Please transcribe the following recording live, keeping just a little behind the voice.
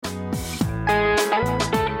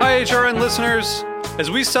HRN listeners.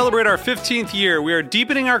 As we celebrate our 15th year, we are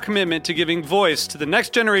deepening our commitment to giving voice to the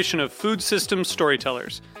next generation of food systems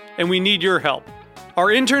storytellers, and we need your help. Our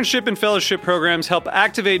internship and fellowship programs help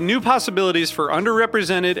activate new possibilities for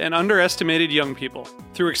underrepresented and underestimated young people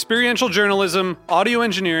through experiential journalism, audio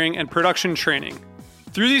engineering, and production training.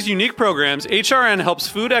 Through these unique programs, HRN helps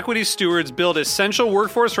food equity stewards build essential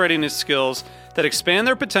workforce readiness skills that expand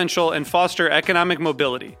their potential and foster economic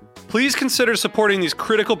mobility. Please consider supporting these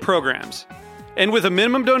critical programs. And with a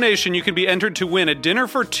minimum donation, you can be entered to win a dinner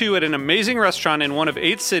for two at an amazing restaurant in one of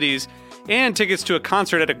 8 cities and tickets to a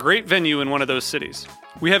concert at a great venue in one of those cities.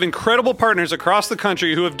 We have incredible partners across the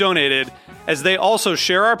country who have donated, as they also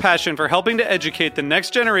share our passion for helping to educate the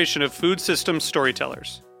next generation of food systems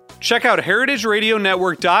storytellers. Check out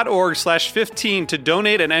heritageradionetwork.org/15 to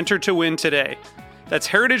donate and enter to win today. That's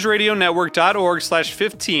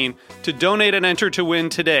heritageradionetwork.org/15 to donate and enter to win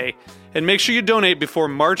today. And make sure you donate before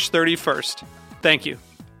March 31st. Thank you.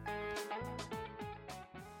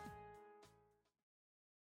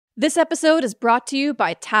 This episode is brought to you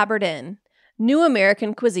by Tabard Inn, new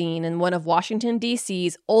American cuisine in one of Washington,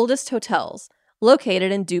 D.C.'s oldest hotels,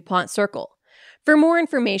 located in DuPont Circle. For more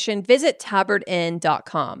information, visit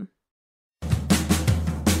tabardinn.com.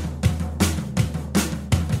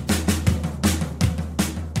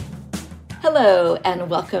 Hello, and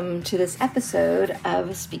welcome to this episode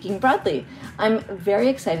of Speaking Broadly. I'm very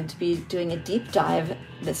excited to be doing a deep dive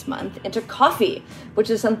this month into coffee, which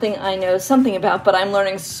is something I know something about, but I'm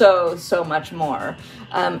learning so much more.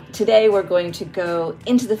 Today, we're going to go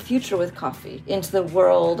into the future with coffee, into the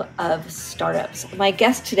world of startups. My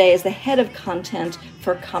guest today is the head of content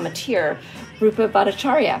for Cometeer, Rupa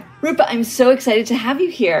Bhattacharya. Rupa, I'm so excited to have you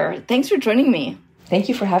here. Thanks for joining me. Thank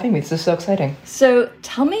you for having me. This is so exciting. So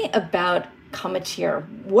tell me about Cometeer.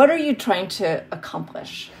 What are you trying to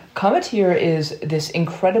accomplish? Cometeer is this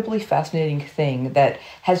incredibly fascinating thing that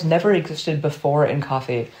has never existed before in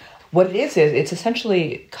coffee. What it is it's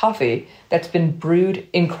essentially coffee that's been brewed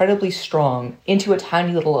incredibly strong into a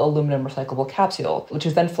tiny little aluminum recyclable capsule, which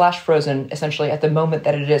is then flash frozen essentially at the moment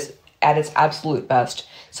that it is at its absolute best.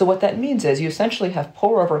 So what that means is you essentially have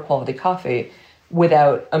pour-over quality coffee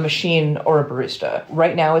without a machine or a barista.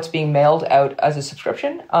 Right now it's being mailed out as a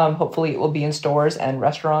subscription. Hopefully it will be in stores and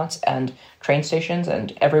restaurants and train stations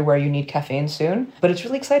and everywhere you need caffeine soon. But it's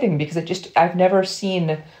really exciting because I've never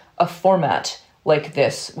seen a format like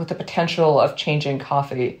this with the potential of changing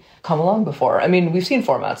coffee come along before. I mean, we've seen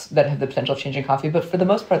formats that have the potential of changing coffee, but for the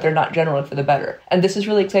most part, they're not generally for the better. And this is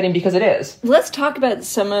really exciting because it is. Let's talk about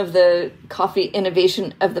some of the coffee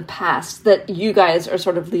innovation of the past that you guys are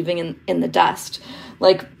sort of leaving in the dust,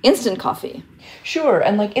 like instant coffee. Sure,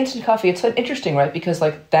 and like instant coffee, it's so interesting, right? Because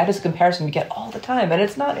like that is a comparison we get all the time, and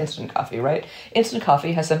it's not instant coffee, right? Instant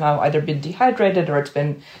coffee has somehow either been dehydrated or it's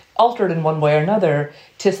been altered in one way or another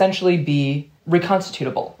to essentially be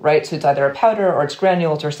reconstitutable, right? So it's either a powder or it's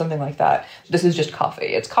granules or something like that. This is just coffee.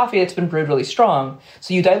 It's coffee that's been brewed really strong.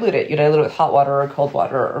 So you dilute it. You dilute it with hot water or cold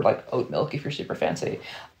water or like oat milk if you're super fancy.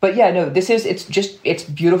 But yeah, no, it's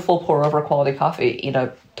beautiful pour over quality coffee in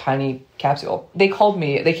a tiny capsule. They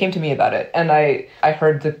came to me about it. And I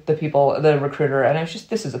heard the recruiter, and I was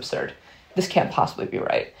just, this is absurd. This can't possibly be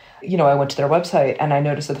right. You know, I went to their website and I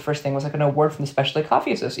noticed that the first thing was like an award from the Specialty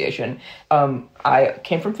Coffee Association. I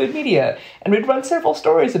came from food media and we'd run several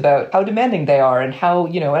stories about how demanding they are and how,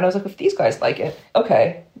 and I was like, if these guys like it,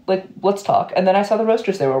 okay, like, let's talk. And then I saw the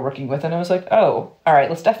roasters they were working with and I was like, oh, all right,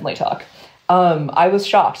 let's definitely talk. I was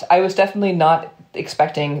shocked. I was definitely not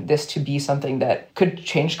expecting this to be something that could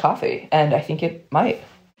change coffee. And I think it might.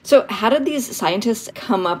 So how did these scientists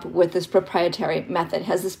come up with this proprietary method?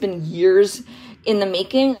 Has this been years in the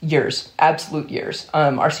making? Years, absolute years.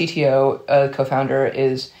 Our CTO, co-founder,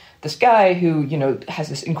 is this guy who, has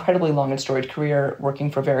this incredibly long and storied career working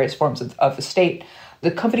for various forms of the state. The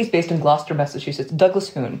company's based in Gloucester, Massachusetts, Douglas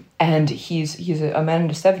Hoon. And he's a man in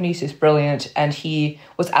his 70s, he's brilliant, and he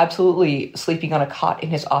was absolutely sleeping on a cot in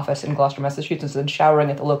his office in Gloucester, Massachusetts, and showering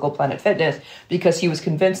at the local Planet Fitness because he was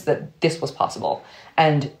convinced that this was possible.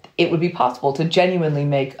 And it would be possible to genuinely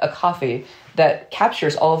make a coffee that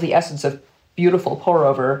captures all of the essence of beautiful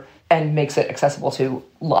pour-over and makes it accessible to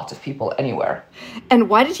lots of people anywhere. And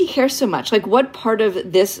why did he care so much? Like, what part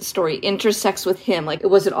of this story intersects with him? Like,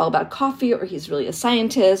 was it all about coffee, or he's really a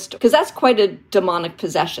scientist? Because that's quite a demonic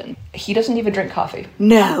possession. He doesn't even drink coffee.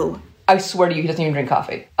 No. I swear to you, he doesn't even drink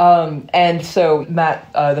coffee. And so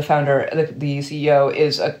Matt, the founder, the CEO,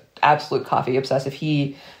 is a absolute coffee obsessive.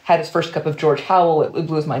 He had his first cup of George Howell. It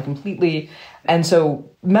blew his mind completely. And so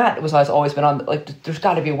Matt has always been on, like, there's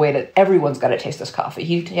got to be a way that everyone's got to taste this coffee.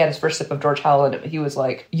 He had his first sip of George Howell, and he was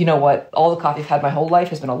like, you know what? All the coffee I've had my whole life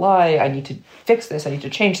has been a lie. I need to fix this. I need to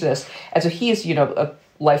change this. And so he's, a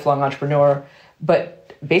lifelong entrepreneur. But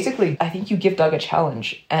basically, I think you give Doug a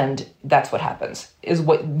challenge, and that's what happens, is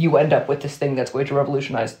what you end up with, this thing that's going to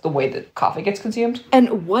revolutionize the way that coffee gets consumed.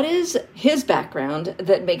 And what is his background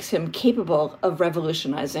that makes him capable of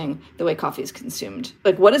revolutionizing the way coffee is consumed?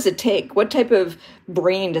 Like, what does it take? What type of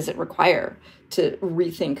brain does it require to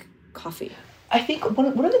rethink coffee? I think one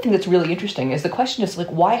of the things that's really interesting is the question is, like,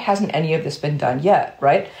 why hasn't any of this been done yet,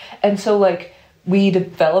 right? And so, like, we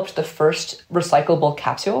developed the first recyclable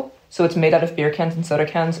capsule. So it's made out of beer cans and soda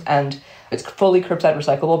cans, and it's fully curbside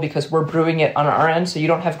recyclable because we're brewing it on our end, so you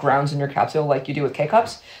don't have grounds in your capsule like you do with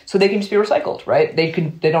K-Cups. So they can just be recycled, right?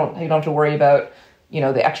 You don't have to worry about,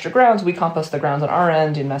 the extra grounds. We compost the grounds on our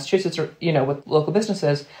end in Massachusetts or, with local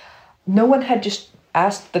businesses. No one had just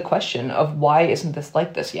asked the question of why isn't this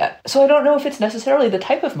like this yet? So I don't know if it's necessarily the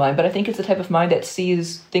type of mind, but I think it's the type of mind that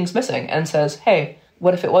sees things missing and says, hey,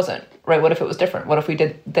 what if it wasn't, right? What if it was different? What if we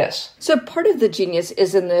did this? So part of the genius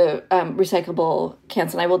is in the recyclable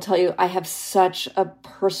cans. And I will tell you, I have such a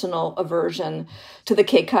personal aversion to the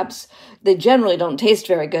K-Cups. They generally don't taste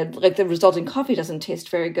very good. Like, the resulting coffee doesn't taste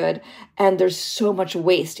very good. And there's so much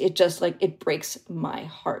waste. It just, it breaks my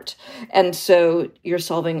heart. And so you're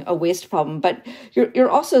solving a waste problem, but you're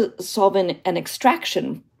also solving an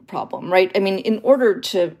extraction problem, right? I mean, in order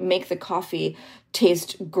to make the coffee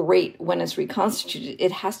taste great when it's reconstituted,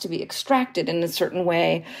 it has to be extracted in a certain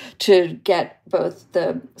way to get both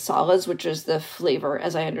the solids, which is the flavor,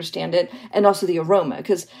 as I understand it, and also the aroma.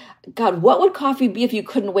 Because, God, what would coffee be if you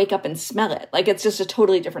couldn't wake up and smell it? Like, it's just a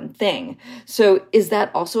totally different thing. So is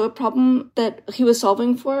that also a problem that he was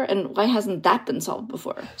solving for? And why hasn't that been solved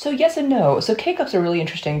before? So yes and no. So K-Cups are really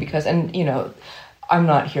interesting because, I'm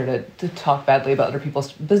not here to talk badly about other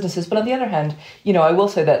people's businesses, but on the other hand, I will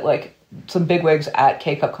say that, like, some bigwigs at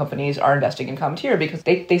K-Cup companies are investing in Cometeer because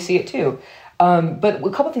they see it too. But a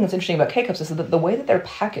couple of things that's interesting about K-Cups is that the way that they're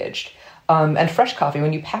packaged, and fresh coffee,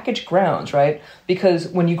 when you package grounds, right? Because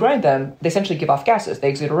when you grind them, they essentially give off gases, they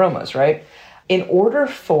exude aromas, right? In order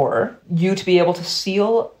for you to be able to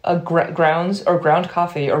seal a grounds or ground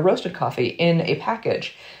coffee or roasted coffee in a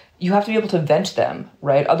package, you have to be able to vent them,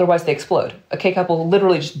 right? Otherwise they explode. A K-Cup will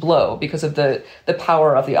literally just blow because of the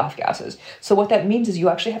power of the off gases. So what that means is you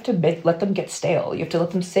actually have to let them get stale. You have to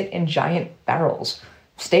let them sit in giant barrels,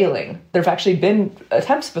 staling. There have actually been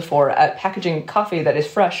attempts before at packaging coffee that is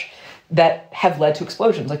fresh that have led to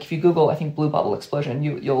explosions. Like, if you Google, I think, blue bubble explosion,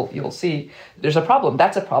 you'll see there's a problem.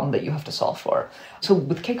 That's a problem that you have to solve for. So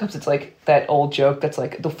with K-Cups, it's like that old joke that's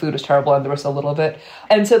like, the food is terrible and there was a little bit.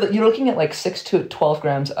 And so that you're looking at like 6 to 12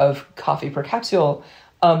 grams of coffee per capsule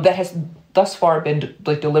that has thus far been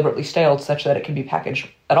deliberately staled such that it can be packaged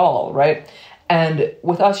at all, right? And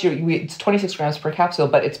with us, it's 26 grams per capsule,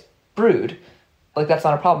 but it's brewed. Like, that's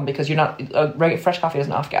not a problem because regular fresh coffee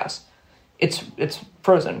doesn't off gas. It's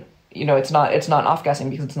frozen. It's not off-gassing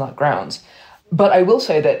because it's not grounds. But I will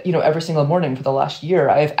say that, every single morning for the last year,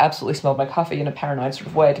 I have absolutely smelled my coffee in a paranoid sort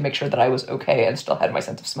of way to make sure that I was okay and still had my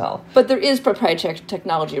sense of smell. But there is proprietary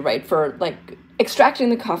technology, right, for,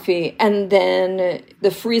 extracting the coffee and then the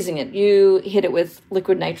freezing it. You hit it with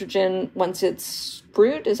liquid nitrogen once it's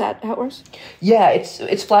brewed? Is that how it works? Yeah,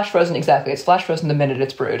 it's flash frozen, exactly. It's flash frozen the minute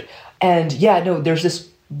it's brewed. And yeah, no, there's this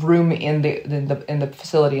room in the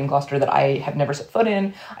facility in Gloucester that I have never set foot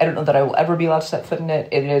in. I don't know that I will ever be allowed to set foot in it.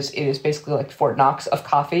 It is basically like Fort Knox of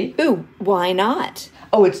coffee. Ooh, why not?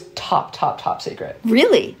 Oh, it's top secret.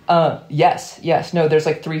 Really? Yes. No, there's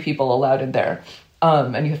like 3 people allowed in there.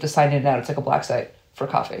 And you have to sign in and out. It's like a black site for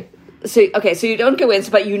coffee. So you don't go in,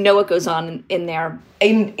 but you know what goes on in there.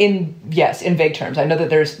 In vague terms. I know that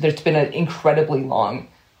there's been an incredibly long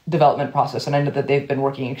development process, and I know that they've been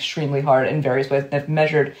working extremely hard in various ways. They've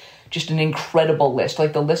measured just an incredible list,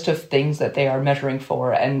 like the list of things that they are measuring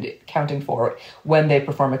for and counting for when they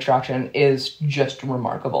perform extraction is just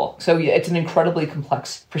remarkable. So yeah, it's an incredibly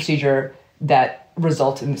complex procedure that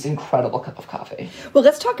results in this incredible cup of coffee. Well,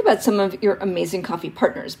 let's talk about some of your amazing coffee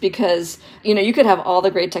partners, because, you could have all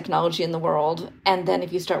the great technology in the world, and then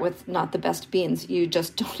if you start with not the best beans, you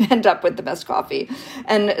just don't end up with the best coffee.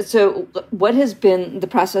 And so what has been the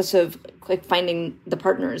process of finding the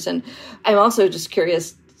partners? And I'm also just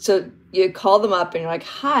curious, so you call them up and you're like,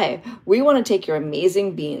 hi, we want to take your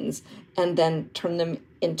amazing beans and then turn them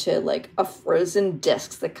into a frozen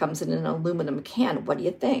disc that comes in an aluminum can. What do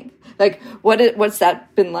you think? What's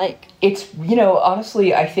that been like? It's,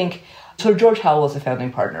 honestly, I think So George Howell is a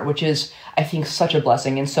founding partner, which is, I think, such a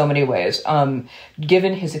blessing in so many ways.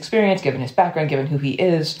 Given his experience, given his background, given who he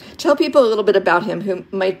is. Tell people a little bit about him who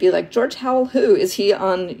might be like, George Howell, who? Is he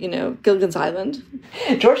on, Gilligan's Island?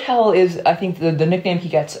 George Howell is, I think, the nickname he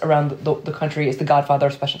gets around the country is the godfather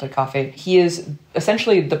of specialty coffee. He is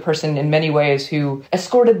essentially the person in many ways who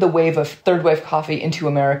escorted the wave of third wave coffee into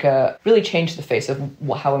America, really changed the face of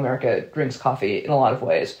how America drinks coffee in a lot of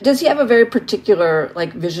ways. Does he have a very particular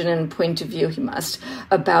vision and point of view, he must,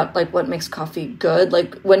 about what makes coffee good?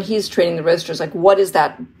 When he's training the roasters, what is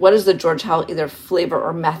the George Howell either flavor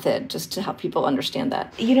or method, just to help people understand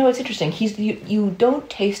that? It's interesting. You don't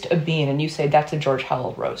taste a bean and you say that's a George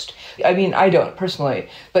Howell roast. I mean, I don't personally,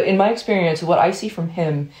 but in my experience, what I see from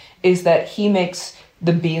him is that he makes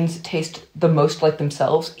the beans taste the most like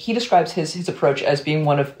themselves. He describes his approach as being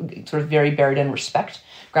one of sort of very buried in respect,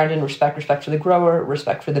 grounded in respect for the grower,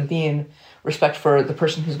 respect for the bean, respect for the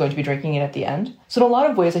person who's going to be drinking it at the end. So in a lot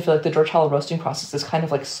of ways, I feel like the George Howell roasting process is kind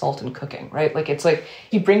of like salt in cooking, right? It's like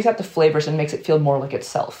he brings out the flavors and makes it feel more like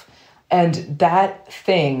itself. And that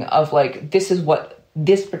thing of this is what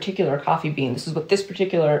this particular coffee bean, this is what this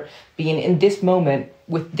particular bean in this moment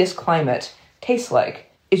with this climate tastes like,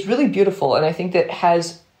 is really beautiful. And I think that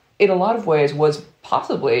has, in a lot of ways, was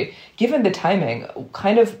possibly, given the timing,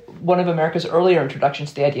 kind of one of America's earlier introductions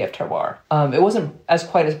to the idea of terroir. It wasn't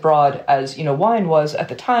quite as broad as, wine was at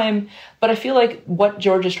the time, but I feel like what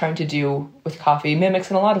George is trying to do with coffee mimics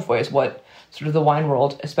in a lot of ways what sort of the wine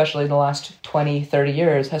world, especially in the last 20, 30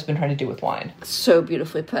 years, has been trying to do with wine. So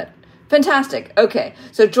beautifully put. Fantastic. Okay,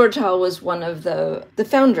 so George Howell was one of the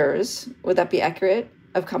founders, would that be accurate,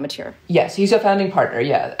 of Cometeer? Yes, he's a founding partner,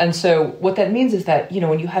 yeah. And so what that means is that,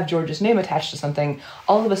 when you have George's name attached to something,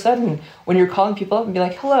 all of a sudden, when you're calling people up and be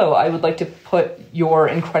like, hello, I would like to put your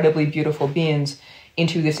incredibly beautiful beans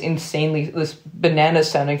into this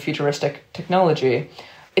banana-sounding futuristic technology,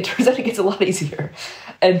 it turns out it gets a lot easier.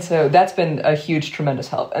 And so that's been a huge, tremendous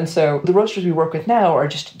help. And so the roasters we work with now are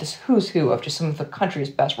just this who's who of just some of the country's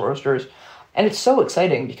best roasters. And it's so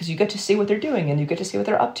exciting because you get to see what they're doing and you get to see what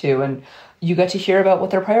they're up to and you get to hear about what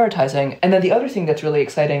they're prioritizing. And then the other thing that's really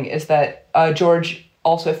exciting is that George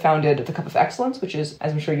also founded the Cup of Excellence, which is,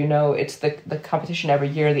 as I'm sure you know, it's the competition every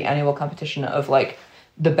year, the annual competition of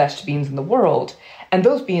the best beans in the world. And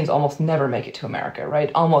those beans almost never make it to America, right?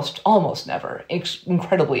 Almost never.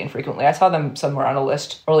 Incredibly infrequently. I saw them somewhere on a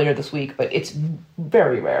list earlier this week, but it's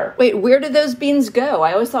very rare. Wait, where did those beans go?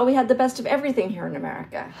 I always thought we had the best of everything here in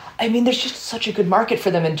America. I mean, there's just such a good market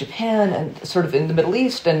for them in Japan and sort of in the Middle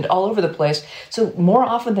East and all over the place. So more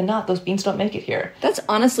often than not, those beans don't make it here. That's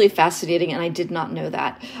honestly fascinating, and I did not know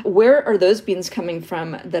that. Where are those beans coming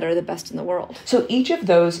from that are the best in the world? So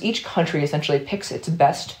each country essentially picks its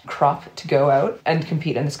best crop to go out and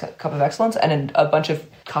compete in this Cup of Excellence, and a bunch of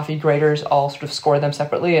coffee graders all sort of score them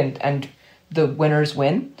separately, and the winners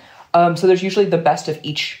win. So there's usually the best of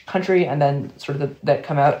each country, and then sort of that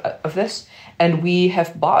come out of this. And we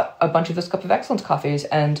have bought a bunch of this Cup of Excellence coffees,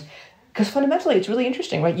 and because fundamentally it's really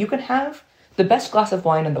interesting, right? You can have the best glass of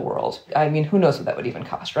wine in the world. I mean, who knows what that would even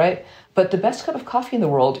cost, right? But the best cup of coffee in the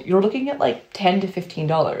world, you're looking at $10 to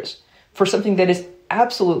 $15 for something that is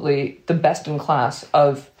absolutely the best in class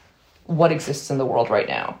of what exists in the world right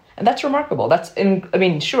now. And that's remarkable.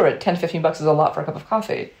 Sure, 10 to $15 is a lot for a cup of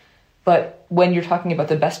coffee. But when you're talking about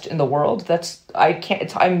the best in the world,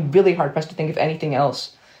 I'm really hard pressed to think of anything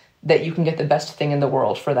else that you can get the best thing in the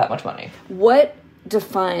world for that much money. What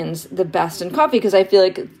defines the best in coffee? Because I feel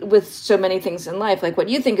like with so many things in life, what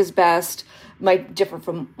you think is best might differ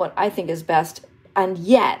from what I think is best. And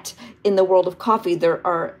yet, in the world of coffee, there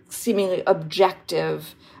are seemingly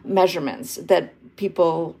objective measurements that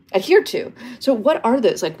people adhere to. So what are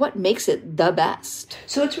those? What makes it the best?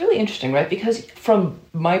 So it's really interesting, right? Because from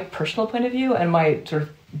my personal point of view and my sort of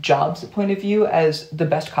job's point of view, as the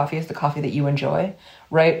best coffee is the coffee that you enjoy,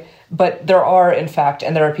 right? But there are, in fact,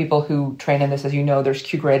 and there are people who train in this, as you know, there's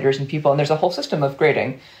Q graders and people, and there's a whole system of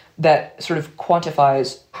grading that sort of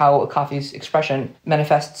quantifies how a coffee's expression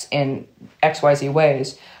manifests in XYZ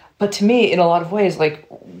ways. But to me, in a lot of ways,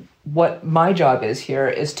 what my job is here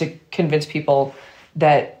is to convince people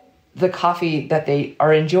that the coffee that they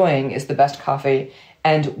are enjoying is the best coffee,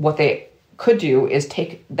 and what they could do is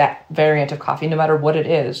take that variant of coffee, no matter what it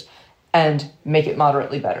is, and make it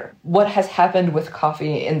moderately better. What has happened with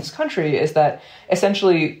coffee in this country is that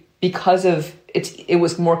essentially because of it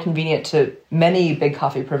was more convenient to many big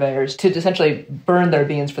coffee purveyors to essentially burn their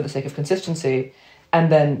beans for the sake of consistency and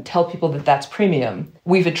then tell people that that's premium.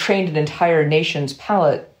 We've trained an entire nation's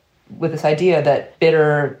palate with this idea that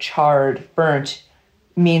bitter, charred, burnt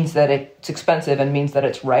means that it's expensive and means that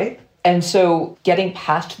it's right. And so getting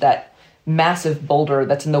past that massive boulder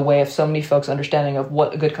that's in the way of so many folks' understanding of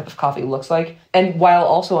what a good cup of coffee looks like. And while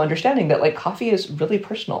also understanding that like coffee is really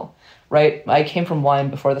personal, right? I came from wine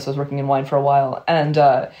before this. I was working in wine for a while. And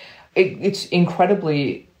it's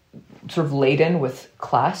incredibly sort of laden with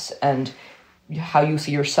class, and how you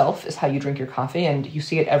see yourself is how you drink your coffee. And you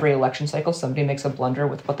see it every election cycle. Somebody makes a blunder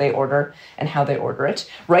with what they order and how they order it,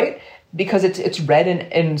 right? Because it's read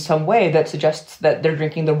in some way that suggests that they're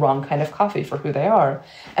drinking the wrong kind of coffee for who they are.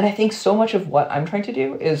 And I think so much of what I'm trying to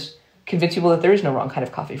do is convince people that there is no wrong kind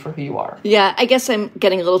of coffee for who you are. Yeah, I guess I'm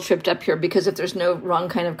getting a little tripped up here, because if there's no wrong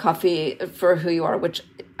kind of coffee for who you are, which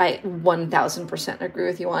I 1000% agree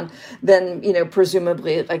with you on, then,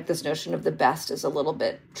 presumably like this notion of the best is a little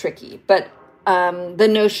bit tricky. But the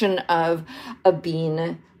notion of a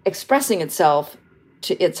bean expressing itself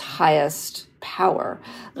to its highest power,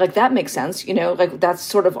 like that makes sense, like that's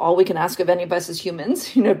sort of all we can ask of any of us as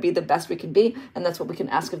humans, be the best we can be, and that's what we can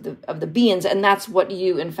ask of the beans, and that's what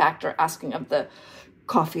you in fact are asking of the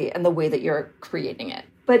coffee and the way that you're creating it.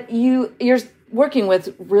 But you're working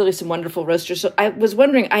with really some wonderful roasters. So I was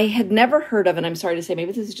wondering, I had never heard of, and I'm sorry to say,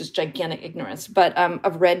 maybe this is just gigantic ignorance, but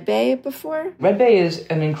of Red Bay before? Red Bay is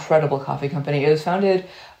an incredible coffee company. It was founded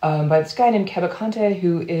by this guy named Keba Kante,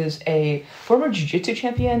 who is a former jiu-jitsu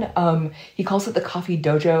champion. He calls it the Coffee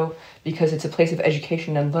Dojo because it's a place of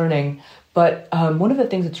education and learning. But one of the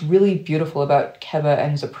things that's really beautiful about Keba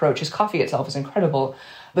and his approach, his coffee itself is incredible,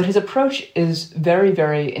 but his approach is very,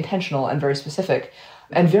 very intentional and very specific,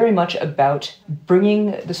 and very much about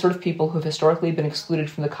bringing the sort of people who have historically been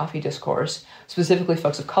excluded from the coffee discourse, specifically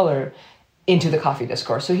folks of color, into the coffee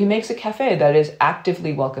discourse. So he makes a cafe that is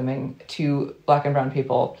actively welcoming to Black and brown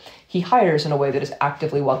people. He hires in a way that is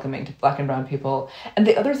actively welcoming to Black and brown people. And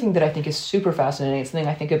the other thing that I think is super fascinating, it's something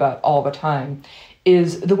I think about all the time,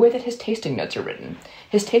 is the way that his tasting notes are written.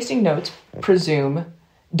 His tasting notes don't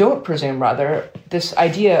presume this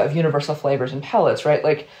idea of universal flavors and palates, right?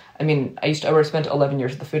 Like, I spent 11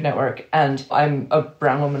 years at the Food Network, and I'm a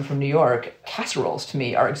brown woman from New York. Casseroles to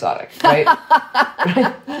me are exotic, right?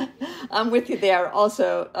 Right? I'm with you there.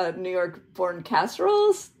 Also, New York-born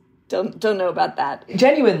casseroles. Don't know about that.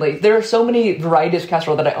 Genuinely, there are so many varieties of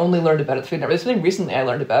casserole that I only learned about at the Food Network. There's something recently I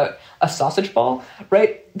learned about a sausage ball,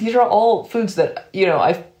 right? These are all foods that,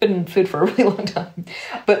 I've been in food for a really long time.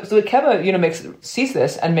 But so Keba, sees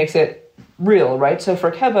this and makes it real, right? So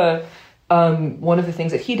for Keba, one of the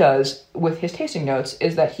things that he does with his tasting notes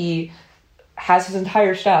is that he has his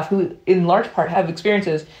entire staff, who in large part have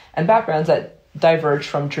experiences and backgrounds that diverge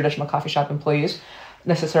from traditional coffee shop employees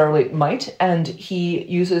necessarily might, and he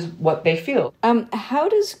uses what they feel. How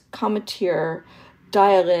does Cometeer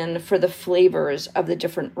dial in for the flavors of the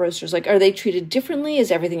different roasters? Like, are they treated differently? Is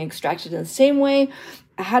everything extracted in the same way?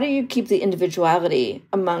 How do you keep the individuality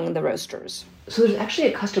among the roasters? So there's actually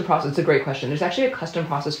a custom process. It's a great question. There's actually a custom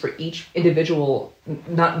process for each individual,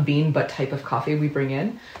 not bean, but type of coffee we bring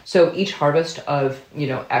in. So each harvest of,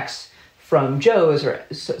 X from Joe's or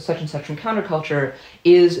such and such from Counterculture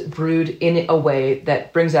is brewed in a way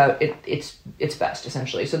that brings out its best,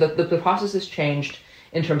 essentially. So the process has changed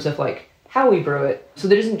in terms of like how we brew it. So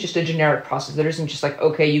there isn't just a generic process. There isn't just like,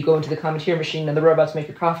 okay, you go into the Cometeer machine and the robots make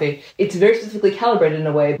your coffee. It's very specifically calibrated in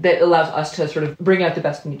a way that allows us to sort of bring out the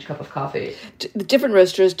best in each cup of coffee. Different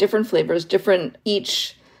roasters, different flavors, different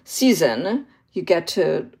each season. You get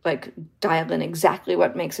to like dial in exactly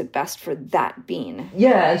what makes it best for that bean.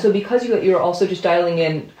 Yeah, and so because you're also just dialing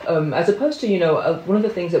in, as opposed to, one of the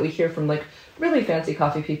things that we hear from like really fancy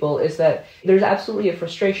coffee people is that there's absolutely a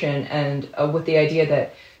frustration and with the idea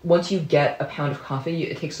that once you get a pound of coffee,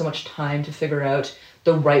 it takes so much time to figure out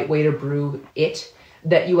the right way to brew it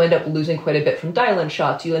that you end up losing quite a bit from dial-in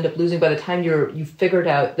shots. You end up losing by the time you've figured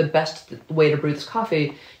out the best way to brew this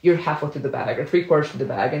coffee, you're halfway through the bag or 3/4 through the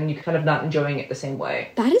bag, and you're kind of not enjoying it the same way.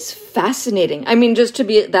 That is fascinating. Just to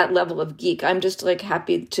be at that level of geek, I'm just like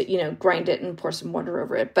happy to, grind it and pour some water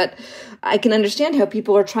over it. But I can understand how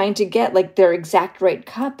people are trying to get like their exact right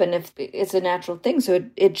cup, and if it's a natural thing, so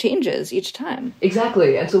it changes each time.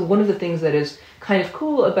 Exactly. And so one of the things that is kind of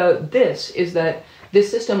cool about this is that this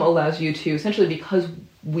system allows you to, essentially because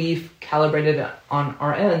we've calibrated it on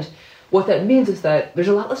our end, what that means is that there's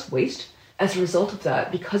a lot less waste. As a result of that,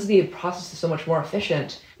 because the process is so much more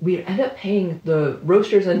efficient, we end up paying the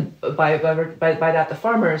roasters and by that the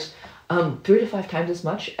farmers 3 to 5 times as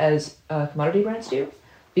much as commodity brands do,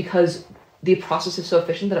 because the process is so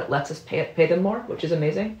efficient that it lets us pay them more, which is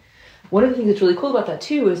amazing. One of the things that's really cool about that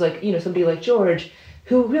too is like, somebody like George,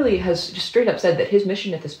 who really has just straight up said that his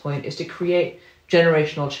mission at this point is to create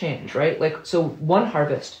generational change, right? Like, so one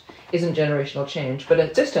harvest isn't generational change, but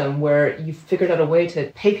a system where you've figured out a way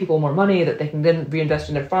to pay people more money that they can then reinvest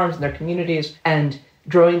in their farms and their communities and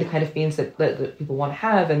growing the kind of beans that people want to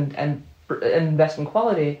have and invest in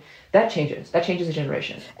quality, that changes a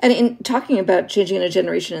generation. And in talking about changing in a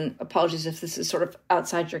generation, and apologies if this is sort of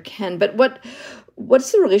outside your ken, but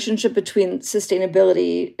what's the relationship between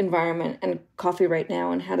sustainability, environment, and coffee right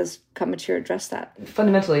now, and how does Bhattacharya address that?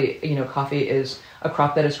 Fundamentally, coffee is a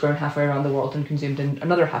crop that is grown halfway around the world and consumed in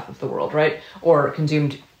another half of the world, right? Or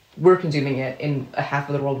we're consuming it in a half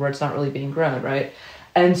of the world where it's not really being grown, right?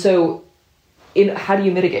 And so how do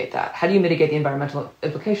you mitigate that? How do you mitigate the environmental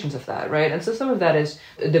implications of that, right? And so some of that is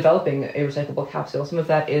developing a recyclable capsule. Some of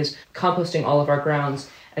that is composting all of our grounds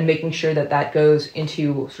and making sure that that goes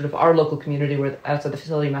into sort of our local community outside the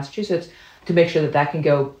facility in Massachusetts to make sure that that can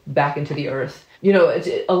go back into the earth.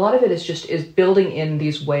 A lot of it is building in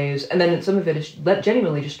these ways, and then some of it is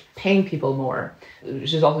genuinely just paying people more,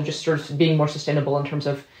 which is also just sort of being more sustainable in terms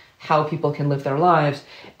of how people can live their lives.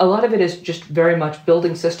 A lot of it is just very much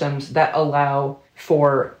building systems that allow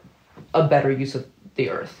for a better use of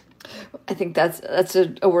the earth. I think that's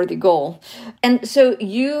a worthy goal. And so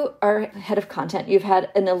you are head of content. You've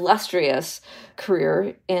had an illustrious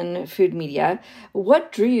career in food media.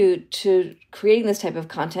 What drew you to creating this type of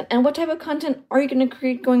content, and what type of content are you going to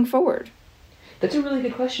create going forward? That's a really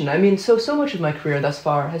good question. I mean, so much of my career thus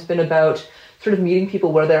far has been about sort of meeting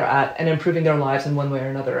people where they're at and improving their lives in one way or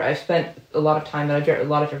another. I've spent a lot of time at a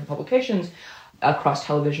lot of different publications across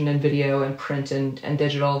television and video and print and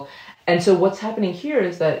digital. And so what's happening here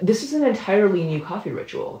is that this is an entirely new coffee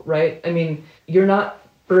ritual, right? I mean, you're not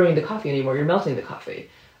brewing the coffee anymore, you're melting the coffee.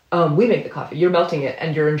 We make the coffee, you're melting it,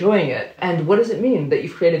 and you're enjoying it. And what does it mean that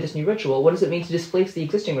you've created this new ritual? What does it mean to displace the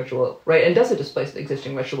existing ritual, right? And does it displace the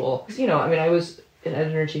existing ritual? Because, I was an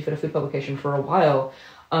editor-in-chief at a food publication for a while.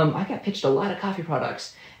 I got pitched a lot of coffee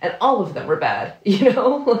products, and all of them were bad,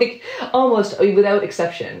 like almost without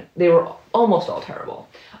exception. They were almost all terrible.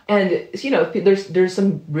 And, there's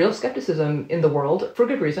some real skepticism in the world, for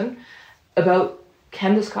good reason, about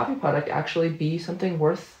can this coffee product actually be something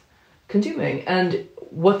worth consuming? And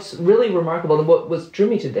what's really remarkable, and what drew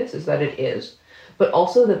me to this, is that it is, but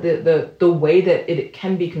also that the way that it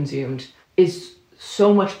can be consumed is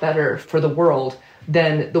so much better for the world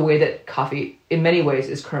than the way that coffee, in many ways,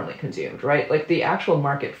 is currently consumed, right? Like, the actual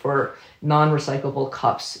market for non-recyclable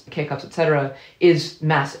cups, K-cups, etc., is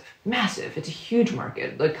massive. Massive. It's a huge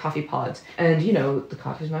market, like coffee pods. And, the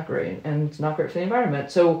coffee's not great, and it's not great for the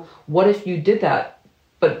environment. So what if you did that,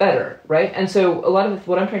 but better, right? And so a lot of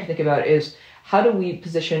what I'm trying to think about is, how do we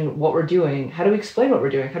position what we're doing? How do we explain what we're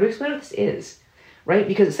doing? How do we explain what this is, right?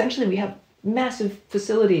 Because essentially we have massive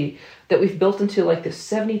facility that we've built into like this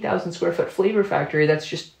 70,000 square foot flavor factory that's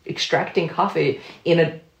just extracting coffee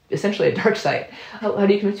in essentially a dark site. How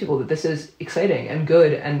do you convince people that this is exciting and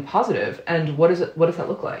good and positive? And what does that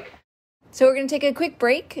look like? So we're going to take a quick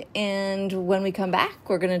break, and when we come back,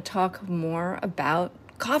 we're going to talk more about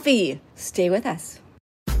coffee. Stay with us.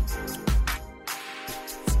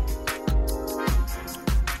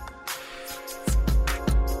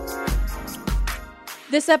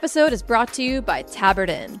 This episode is brought to you by Tabard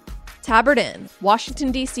Inn. Tabard Inn,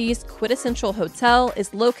 Washington, D.C.'s quintessential hotel,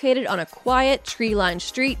 is located on a quiet, tree-lined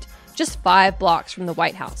street just 5 blocks from the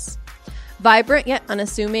White House. Vibrant yet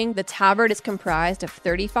unassuming, the Tabard is comprised of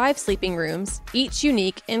 35 sleeping rooms, each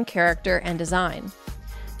unique in character and design.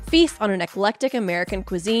 Feast on an eclectic American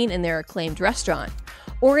cuisine in their acclaimed restaurant,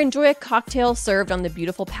 or enjoy a cocktail served on the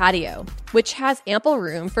beautiful patio, which has ample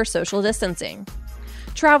room for social distancing.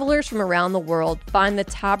 Travelers from around the world find the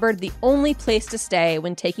Tabard the only place to stay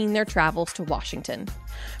when taking their travels to Washington.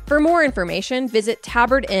 For more information, visit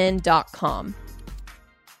tabardinn.com.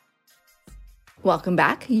 Welcome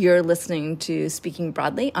back. You're listening to Speaking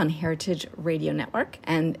Broadly on Heritage Radio Network,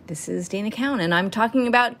 and this is Dana Cowan, and I'm talking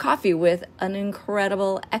about coffee with an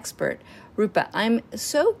incredible expert, Rupa. I'm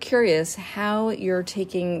so curious how you're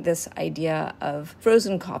taking this idea of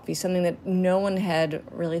frozen coffee, something that no one had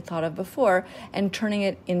really thought of before, and turning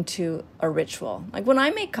it into a ritual. Like, when I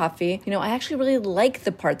make coffee, I actually really like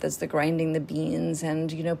the part that's the grinding the beans and,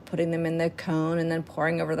 putting them in the cone and then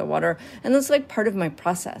pouring over the water, and that's like part of my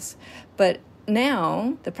process. But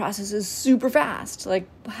now the process is super fast. Like,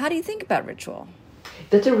 how do you think about ritual?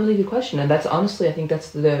 That's a really good question, and that's honestly, I think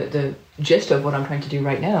that's the gist of what I'm trying to do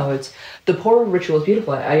right now. It's the pour-over ritual is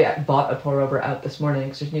beautiful. I bought a pour-over out this morning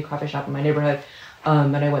because there's a new coffee shop in my neighborhood,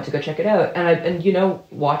 and I went to go check it out. And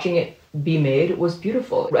watching it be made was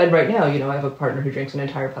beautiful. And right now, I have a partner who drinks an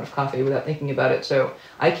entire pot of coffee without thinking about it, so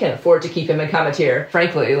I can't afford to keep him in commandeer.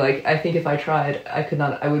 Frankly, I think if I tried, I could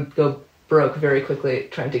not. I would go broke very quickly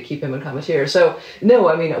trying to keep him in Cometeer. So no,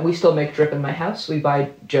 I mean, we still make drip in my house. We buy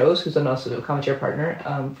Joe's, who's also a Cometeer partner,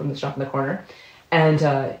 from the shop in the corner. And,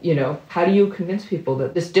 how do you convince people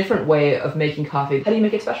that this different way of making coffee, how do you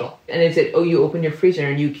make it special? And is it, you open your freezer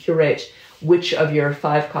and you curate which of your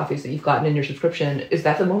 5 coffees that you've gotten in your subscription, is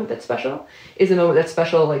that the moment that's special? Is the moment that's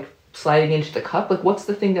special, like, sliding into the cup? Like, what's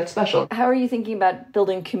the thing that's special? How are you thinking about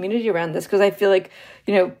building community around this? Because I feel like,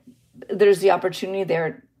 there's the opportunity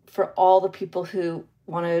there for all the people who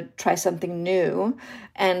want to try something new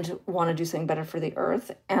and want to do something better for the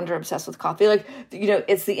earth and are obsessed with coffee. Like,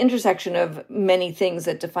 it's the intersection of many things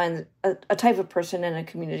that defines a type of person in a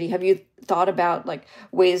community. Have you thought about like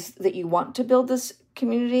ways that you want to build this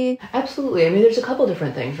community? Absolutely. I mean, there's a couple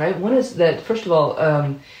different things, right? One is that, first of all,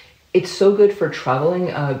 it's so good for traveling.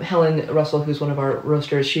 Helen Russell, who's one of our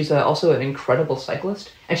roasters, she's also an incredible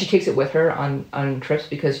cyclist, and she takes it with her on trips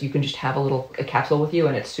because you can just have a capsule with you,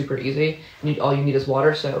 and it's super easy. All you need is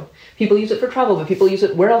water. So people use it for travel, but people use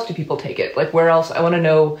it. Where else do people take it? Like, where else? I want to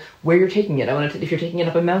know where you're taking it. If you're taking it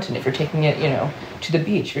up a mountain, if you're taking it, to the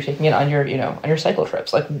beach, if you're taking it on your cycle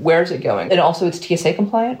trips. Like, where is it going? And also, it's TSA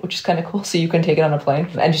compliant, which is kind of cool. So you can take it on a plane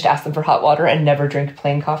and just ask them for hot water and never drink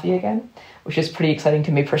plain coffee again, which is pretty exciting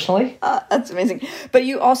to me personally. That's amazing. But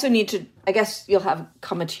you also need to, I guess you'll have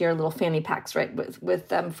Cometeer little fanny packs, right?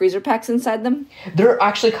 With freezer packs inside them? They're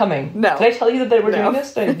actually coming. No. Did I tell you that we're doing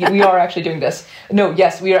this? We are actually doing this. No,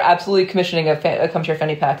 yes, we are absolutely commissioning a Cometeer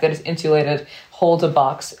fanny pack that is insulated, holds a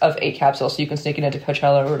box of 8 capsules so you can sneak it into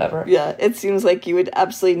Coachella or whatever. Yeah, it seems like you would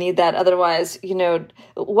absolutely need that. Otherwise,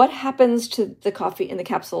 what happens to the coffee in the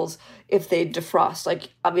capsules if they defrost? Like,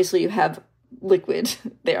 obviously you have liquid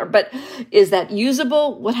there, but is that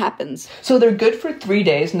usable? What happens? So they're good for 3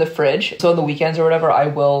 days in the fridge. So on the weekends or whatever, I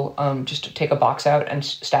will just take a box out and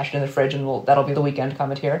stash it in the fridge, and that'll be the weekend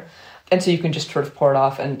Cometeer. And so you can just sort of pour it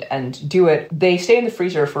off and do it. They stay in the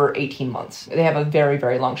freezer for 18 months. They have a very,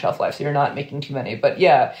 very long shelf life, so you're not making too many. But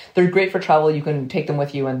yeah, they're great for travel. You can take them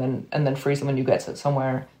with you and then freeze them when you get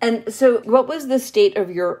somewhere. And so what was the state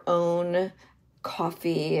of your own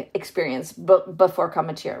coffee experience before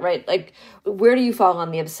Cometeer, right? Like, where do you fall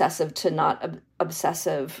on the obsessive to not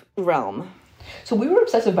obsessive realm? So we were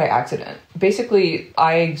obsessive by accident. Basically,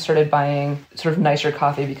 I started buying sort of nicer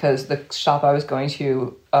coffee because the shop I was going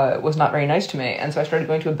to was not very nice to me. And so I started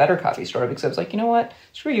going to a better coffee store because I was like, you know what?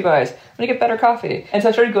 Screw you guys. I'm going to get better coffee. And so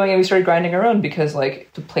I started going and we started grinding our own because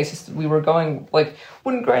like the places we were going like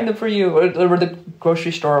wouldn't grind them for you or the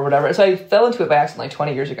grocery store or whatever. So I fell into it by accident like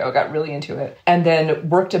 20 years ago. I got really into it and then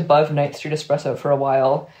worked above 9th Street Espresso for a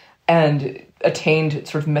while and attained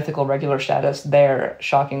sort of mythical regular status there,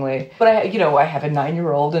 shockingly. But I have a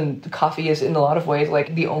 9-year-old and coffee is in a lot of ways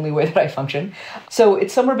like the only way that I function. So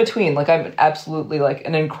it's somewhere between. Like, I'm absolutely like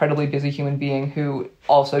an incredibly busy human being who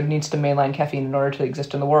also needs to mainline caffeine in order to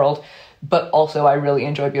exist in the world. But also I really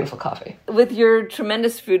enjoy beautiful coffee. With your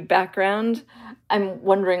tremendous food background, I'm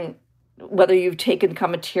wondering whether you've taken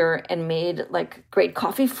Cometeer and made like great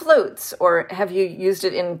coffee floats, or have you used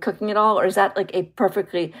it in cooking at all? Or is that like a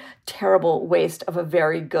perfectly terrible waste of a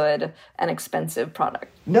very good and expensive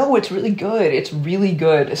product? No, it's really good. It's really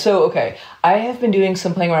good. So, okay, I have been doing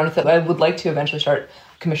some playing around with it. I would like to eventually start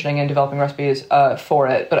commissioning and developing recipes for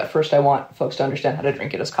it. But at first I want folks to understand how to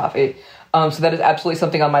drink it as coffee. So that is absolutely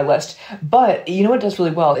something on my list. But you know what does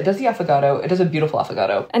really well? It does the affogato. It does a beautiful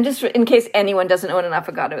affogato. And just in case anyone doesn't know what an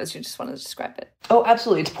affogato is, you just want to describe it. Oh,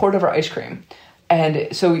 absolutely. It's poured over ice cream.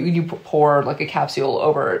 And so you pour like a capsule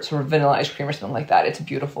over sort of vanilla ice cream or something like that. It's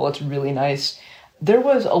beautiful. It's really nice. There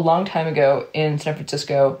was a long time ago in San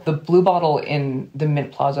Francisco, the Blue Bottle in the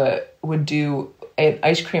Mint Plaza would do an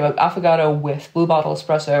ice cream of affogato with Blue Bottle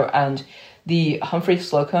espresso and the Humphrey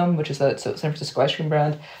Slocum, which is a San Francisco ice cream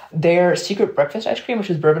brand, their secret breakfast ice cream, which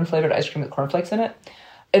is bourbon-flavored ice cream with cornflakes in it.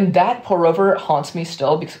 And that pour-over haunts me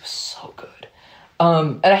still because it was so good.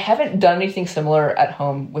 And I haven't done anything similar at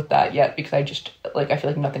home with that yet because I feel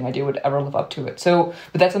like nothing I do would ever live up to it. So,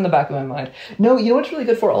 but that's in the back of my mind. No, you know what's really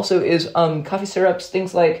good for also is coffee syrups,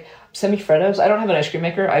 things like semifreddos. I don't have an ice cream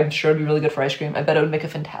maker. I'm sure it'd be really good for ice cream. I bet it would make a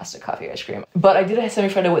fantastic coffee ice cream. But I did a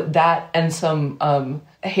semifreddo with that and some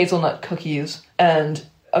hazelnut cookies and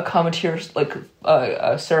a Cometeer like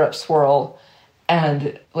a syrup swirl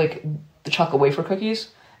and like the chocolate wafer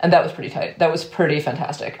cookies. And that was pretty tight. That was pretty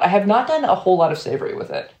fantastic. I have not done a whole lot of savory with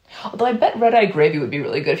it. Although I bet red eye gravy would be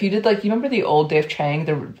really good. If you did you remember the old Dave Chang,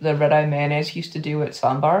 the red eye mayonnaise he used to do at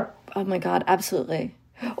Sambar? Oh my God, absolutely.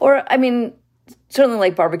 Or, I mean, certainly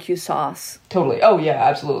like barbecue sauce. Totally. Oh yeah,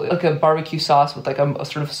 absolutely. Like a barbecue sauce with like a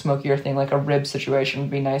sort of smokier thing, like a rib situation would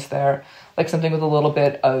be nice there. Like something with a little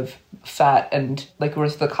bit of fat and like where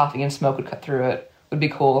the coffee and smoke would cut through it would be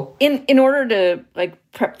cool. In order to like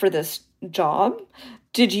prep for this job,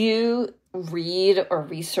 did you read or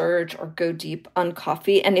research or go deep on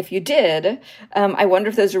coffee? And if you did, I wonder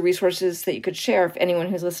if those are resources that you could share if anyone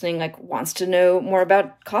who's listening like wants to know more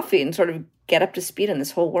about coffee and sort of get up to speed in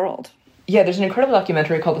this whole world. Yeah, there's an incredible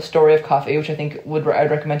documentary called The Story of Coffee, which I think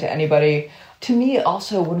I'd recommend to anybody. To me,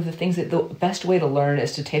 also, one of the things that the best way to learn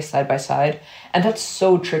is to taste side by side. And that's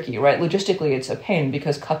so tricky, right? Logistically, it's a pain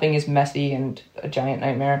because cupping is messy and a giant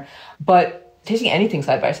nightmare. But tasting anything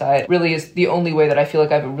side by side really is the only way that I feel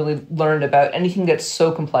like I've really learned about anything that's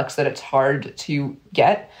so complex that it's hard to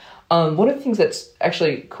get. One of the things that's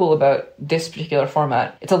actually cool about this particular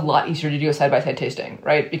format, it's a lot easier to do a side-by-side tasting,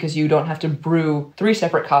 right? Because you don't have to brew 3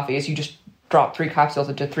 separate coffees. You just drop 3 capsules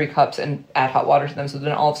into 3 cups and add hot water to them. So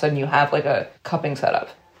then all of a sudden you have like a cupping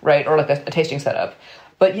setup, right? Or like a tasting setup.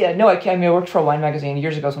 But yeah, no, I worked for a wine magazine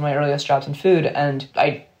years ago. It was one of my earliest jobs in food. And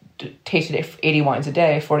I tasted 80 wines a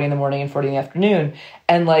day, 40 in the morning and 40 in the afternoon.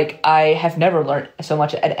 And like, I have never learned so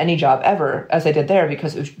much at any job ever as I did there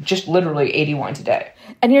because it was just literally 80 wines a day.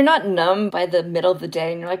 And you're not numb by the middle of the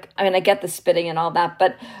day. And you're like, I mean, I get the spitting and all that,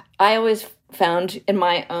 but I always found in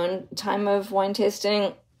my own time of wine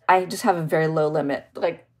tasting, I just have a very low limit,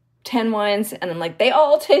 like 10 wines. And I'm like, they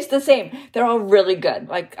all taste the same. They're all really good.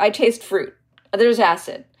 Like I taste fruit. There's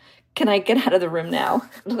acid. Can I get out of the room now?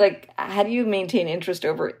 Like, how do you maintain interest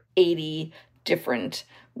over 80 different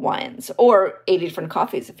wines or 80 different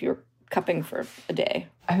coffees if you're cupping for a day?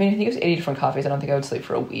 I mean, I think it was 80 different coffees. I don't think I would sleep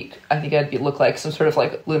for a week. I think I'd look like some sort of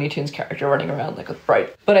like Looney Tunes character running around like a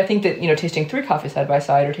bright. But I think that, tasting 3 coffees side by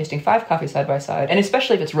side or tasting 5 coffees side by side, and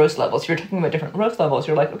especially if it's roast levels, if you're talking about different roast levels,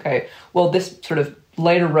 you're like, okay, well, this sort of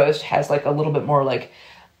lighter roast has like a little bit more like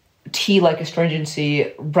tea-like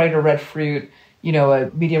astringency, brighter red fruit. A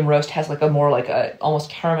medium roast has like a more like a almost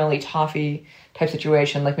caramelly toffee type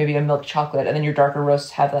situation, like maybe a milk chocolate. And then your darker roasts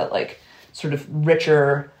have that like sort of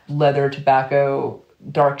richer leather tobacco,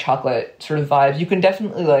 dark chocolate sort of vibes. You can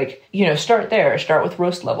definitely like, start there. Start with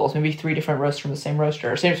roast levels, maybe 3 different roasts from the same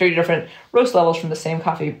roaster, 3 different roast levels from the same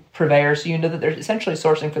coffee purveyor. So you know that they're essentially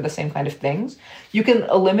sourcing for the same kind of things. You can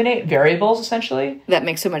eliminate variables essentially. That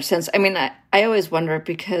makes so much sense. I mean, I always wonder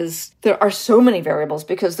because there are so many variables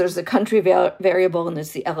because there's the country variable and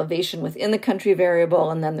there's the elevation within the country variable.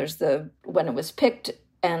 And then there's the when it was picked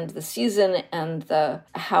and the season and the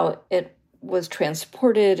how it was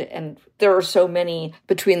transported, and there are so many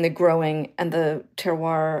between the growing and the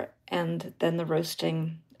terroir and then the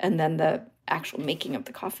roasting and then the actual making of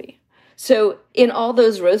the coffee. So in all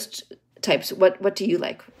those roast types, what do you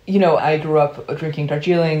like? I grew up drinking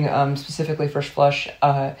Darjeeling, specifically First Flush.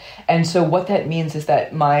 And so what that means is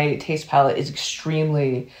that my taste palette is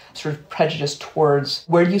extremely sort of prejudiced towards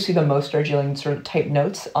where do you see the most Darjeeling sort of type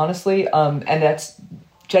notes, honestly. And that's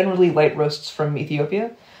generally light roasts from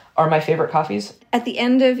Ethiopia are my favorite coffees. At the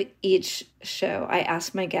end of each show, I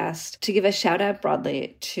ask my guests to give a shout out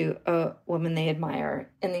broadly to a woman they admire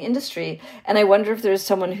in the industry. And I wonder if there's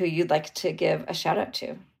someone who you'd like to give a shout out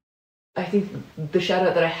to. I think the shout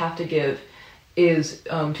out that I have to give is to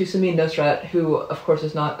Samin Nosrat, who of course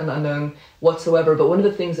is not an unknown whatsoever. But one of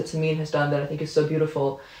the things that Samin has done that I think is so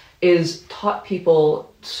beautiful is taught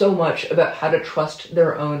people so much about how to trust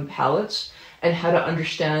their own palates and how to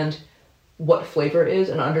understand what flavor is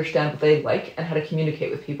and understand what they like and how to communicate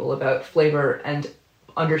with people about flavor and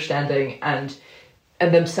understanding and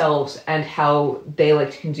themselves and how they like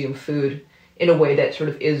to consume food in a way that sort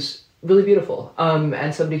of is really beautiful.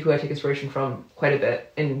 And somebody who I take inspiration from quite a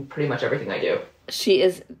bit in pretty much everything I do. She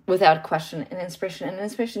is without question an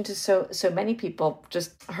inspiration to so many people.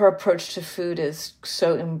 Just her approach to food is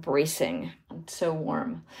so embracing and so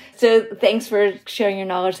warm. So thanks for sharing your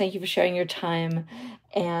knowledge. Thank you for sharing your time.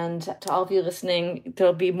 And to all of you listening,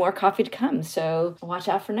 there'll be more coffee to come. So watch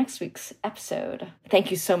out for next week's episode.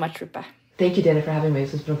 Thank you so much, Rupa. Thank you, Dana, for having me.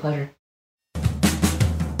 This has been a pleasure.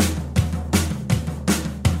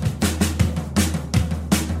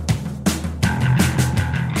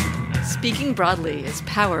 Speaking Broadly is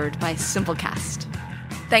powered by Simplecast.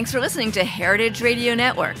 Thanks for listening to Heritage Radio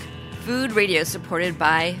Network, food radio supported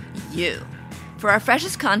by you. For our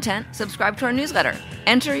freshest content, subscribe to our newsletter.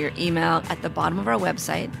 Enter your email at the bottom of our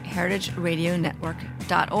website,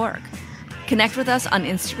 heritageradionetwork.org. Connect with us on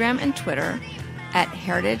Instagram and Twitter at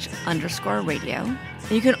heritage_radio.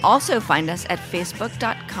 And you can also find us at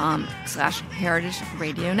facebook.com/Heritage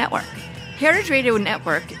Radio Network. Heritage Radio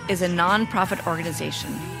Network is a nonprofit organization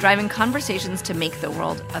driving conversations to make the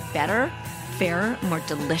world a better, fairer, more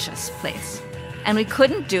delicious place. And we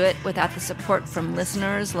couldn't do it without the support from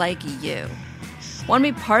listeners like you. Want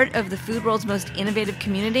to be part of the food world's most innovative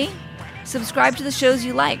community? Subscribe to the shows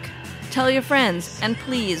you like. Tell your friends, and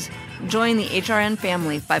please join the HRN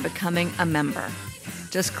family by becoming a member.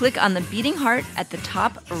 Just click on the beating heart at the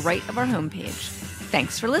top right of our homepage.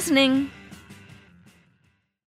 Thanks for listening.